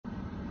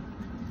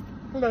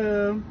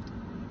Hello.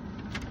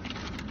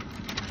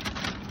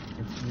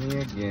 It's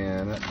me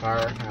again at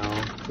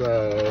Firehouse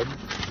Subs.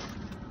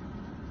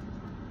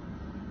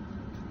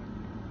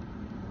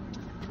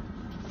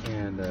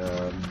 And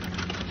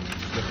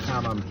this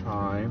time I'm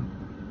trying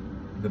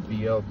the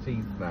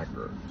BLT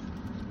Snacker.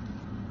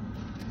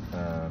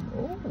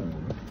 Oh,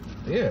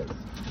 this.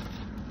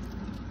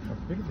 How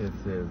big this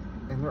is.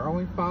 And they're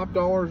only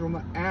 $5 on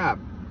the app.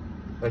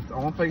 That's the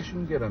only place you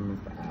can get them is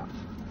the app.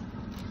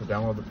 So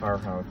download the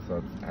Firehouse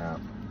Subs app.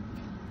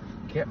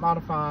 Can't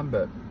modify them,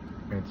 but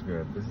it's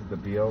good. This is the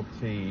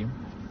BLT.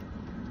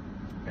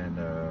 And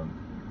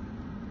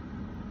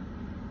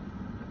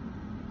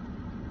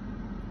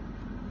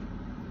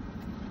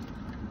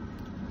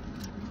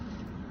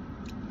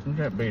you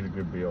can't beat a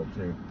good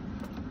BLT.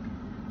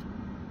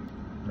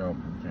 No, you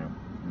can't.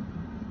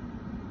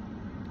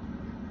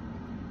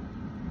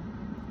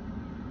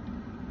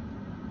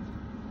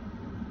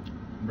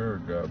 Very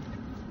good.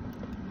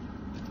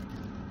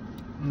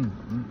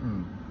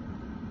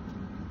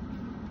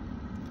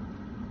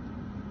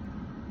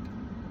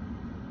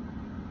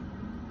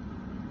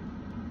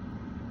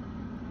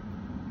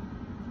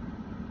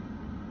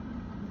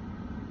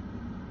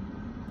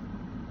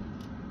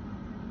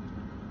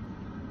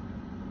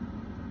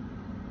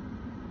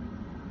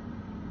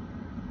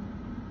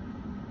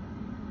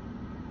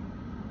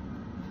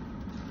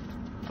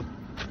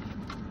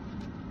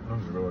 That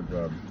was really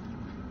good.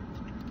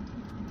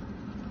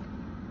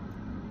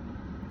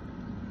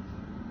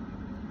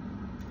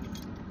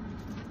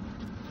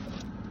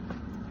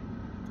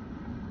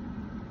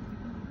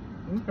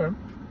 Okay.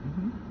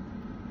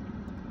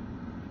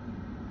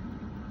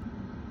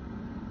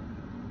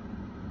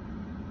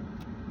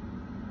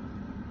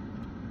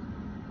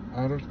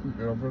 I just can't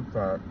get over the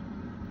fact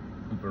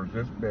that they're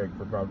this big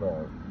for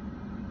 $5.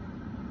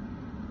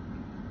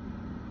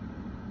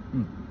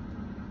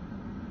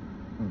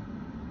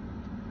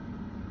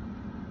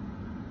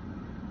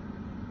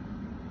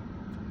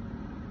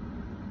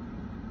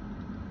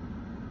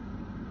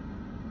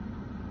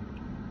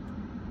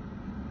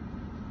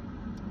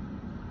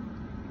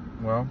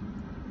 Well,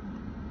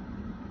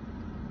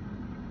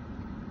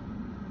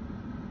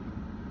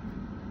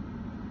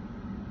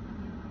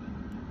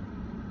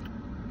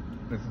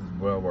 this is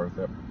well worth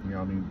it.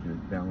 Y'all need to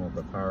download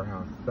the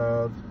Firehouse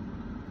Subs.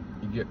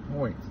 You get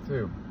points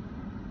too.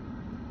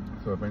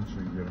 So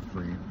eventually you get a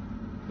free,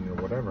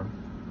 whatever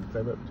you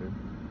save up to.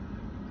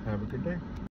 Have a good day.